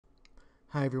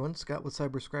Hi everyone, Scott with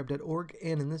CyberScribe.org,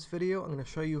 and in this video I'm going to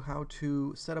show you how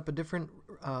to set up a different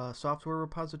software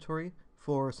repository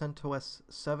for CentOS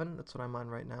 7. That's what I'm on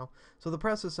right now. So the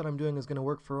process that I'm doing is going to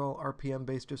work for all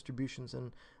RPM-based distributions.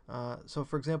 And so,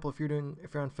 for example, if you're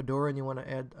on Fedora and you want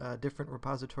to add a different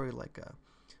repository like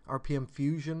RPM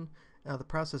Fusion, the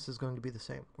process is going to be the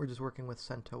same. We're just working with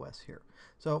CentOS here.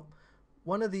 So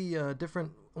one of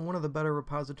the better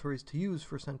repositories to use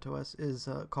for CentOS is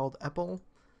called EPEL.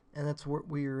 And that's what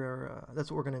we're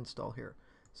going to install here.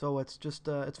 So it's just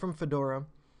it's from Fedora,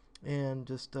 and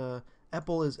just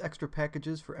EPEL is extra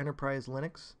packages for enterprise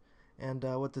Linux. And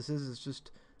what this is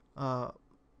just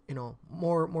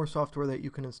more software that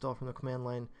you can install from the command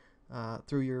line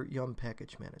through your Yum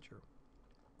package manager.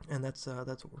 And that's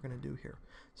what we're going to do here.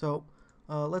 So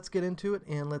let's get into it,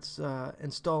 and let's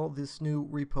install this new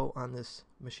repo on this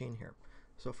machine here.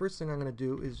 So first thing I'm going to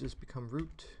do is just become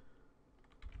root.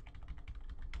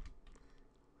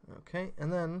 Okay,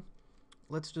 and then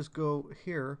let's just go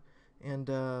here, and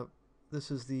this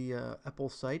is the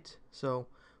EPEL site. So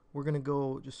we're going to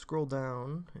go just scroll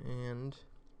down, and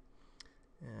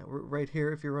we're right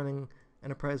here. If you're running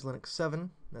Enterprise Linux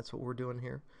 7, that's what we're doing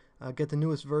here. Get the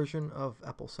newest version of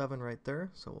EPEL 7 right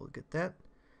there, so we'll get that.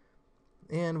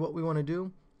 And what we want to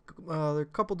do, there are a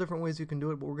couple different ways you can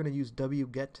do it, but we're going to use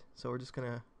wget. So we're just going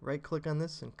to right click on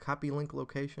this and copy link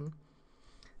location.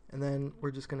 And then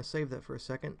we're just going to save that for a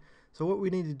second. So what we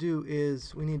need to do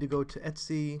is we need to go to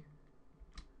etc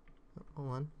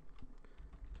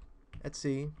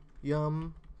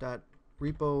yum.repos.d.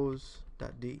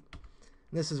 And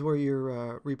this is where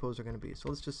your repos are going to be. So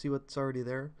let's just see what's already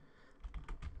there.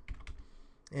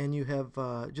 And you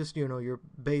have just your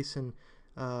base and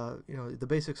the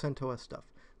basic CentOS stuff.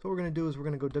 So what we're going to do is we're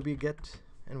going to go wget,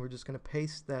 and we're just going to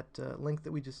paste that link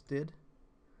that we just did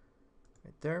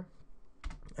right there.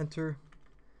 Enter.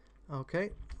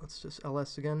 Okay, let's just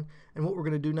ls again, and what we're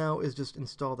going to do now is just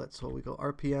install that. So we go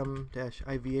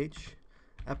rpm-ivh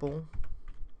EPEL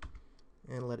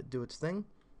and let it do its thing,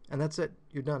 and that's it.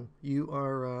 You're done. You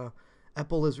are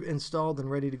EPEL is installed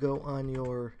and ready to go on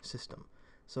your system.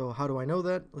 So how do I know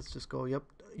that? Let's just go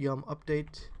yum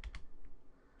update,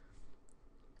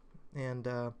 and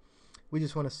we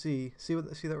just want to see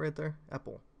that right there,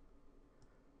 EPEL.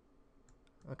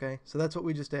 Okay, so that's what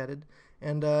we just added,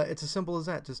 and it's as simple as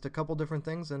that. Just a couple different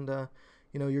things, and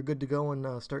you're good to go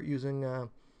and start using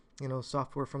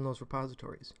software from those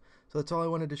repositories. So that's all I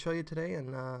wanted to show you today,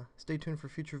 and stay tuned for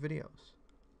future videos.